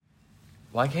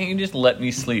Why can't you just let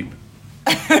me sleep?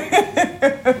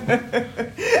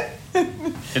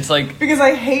 It's like... Because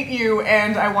I hate you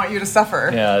and I want you to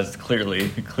suffer. Yeah, it's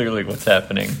clearly what's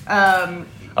happening. I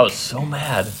was so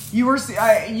mad. You were...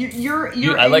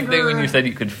 your I like that anger... when you said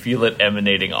you could feel it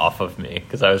emanating off of me,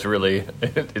 because I was really...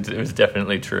 It was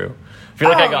definitely true. I feel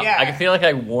like I feel like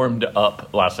I warmed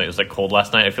up last night. It was like cold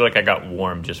last night. I feel like I got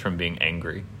warm just from being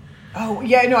angry. Oh,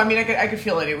 yeah, no, I mean, I could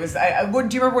feel it. It was... do you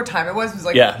remember what time it was? It was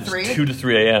like 3? It was 2 to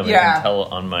 3 a.m. Yeah. I can tell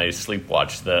on my sleep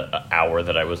watch the hour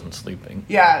that I wasn't sleeping.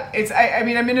 Yeah, it's... I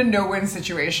mean, I'm in a no-win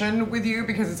situation with you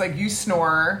because it's like you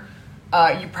snore...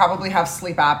 you probably have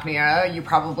sleep apnea. You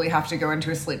probably have to go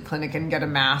into a sleep clinic and get a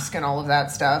mask and all of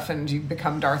that stuff, and you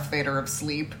become Darth Vader of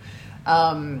sleep.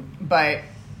 But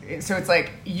so it's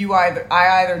like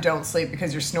I either don't sleep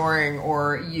because you're snoring,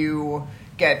 or you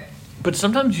get. But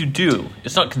sometimes you do.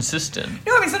 It's not consistent.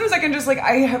 No, I mean sometimes I can just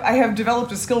I have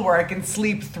developed a skill where I can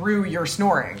sleep through your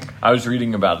snoring. I was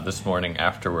reading about it this morning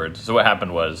afterwards. So what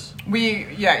happened was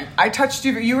I touched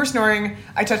you. You were snoring.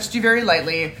 I touched you very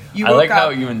lightly. You woke I like up. How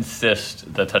you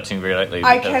insist that touching very lightly.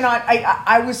 I cannot.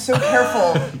 I was so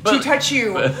careful to touch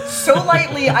you so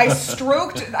lightly. I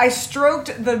stroked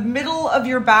the middle of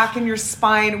your back and your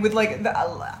spine with like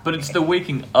the. But it's the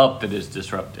waking up that is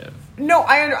disruptive. No,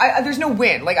 I there's no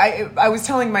win. Like I was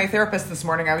telling my therapist this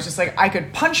morning, I was just like, I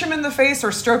could punch him in the face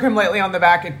or stroke him lightly on the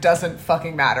back. It doesn't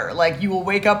fucking matter. Like you will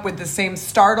wake up with the same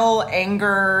startle,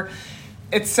 anger,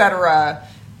 etc.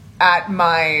 at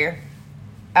my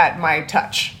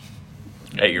touch.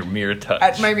 At your mere touch.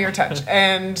 At my mere touch.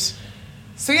 And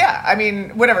so yeah, I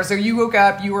mean, whatever. So you woke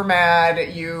up, you were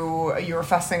mad, you were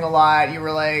fussing a lot, you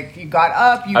were like, you got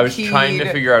up, you I was peed. trying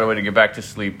to figure out a way to get back to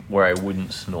sleep where I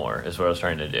wouldn't snore, is what I was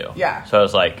trying to do. Yeah. So I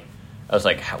was like,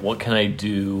 what can I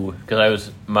do?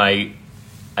 Because I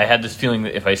had this feeling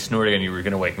that if I snored again, you were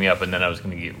going to wake me up, and then I was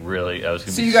going to get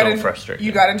so frustrated.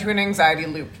 You got into an anxiety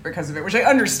loop because of it, which I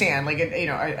understand. Like,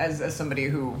 as somebody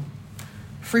who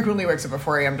frequently wakes up at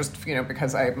 4 a.m. just,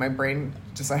 because my brain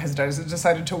has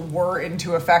decided to whir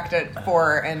into effect at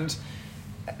 4 and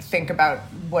think about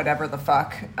whatever the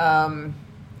fuck. But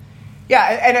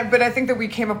I think that we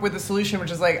came up with a solution,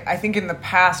 which is like, I think in the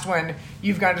past when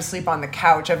you've gone to sleep on the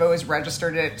couch, I've always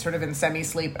registered it sort of in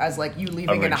semi-sleep as like you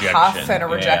leaving in a huff and a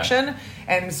rejection. Yeah.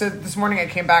 And so this morning I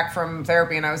came back from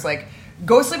therapy and I was like,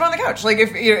 go sleep on the couch, like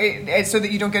if so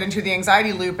that you don't get into the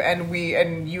anxiety loop,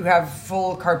 and you have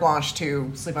full carte blanche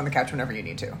to sleep on the couch whenever you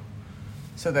need to,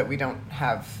 so that we don't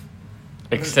have.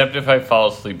 Except if I fall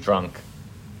asleep drunk,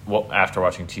 after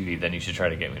watching TV, then you should try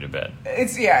to get me to bed.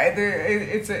 It's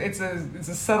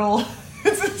a subtle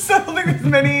it's a subtle thing with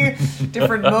many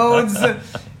different modes,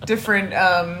 different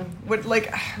what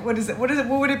is it?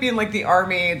 What would it be in like the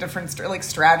army? Different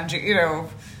strategy,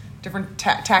 different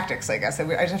tactics, I guess. I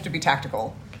just have to be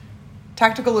tactical.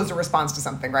 Tactical is a response to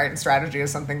something, right? And strategy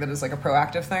is something that is like a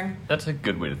proactive thing. That's a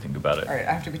good way to think about it. All right,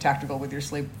 I have to be tactical with your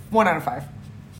sleep. 1 out of 5.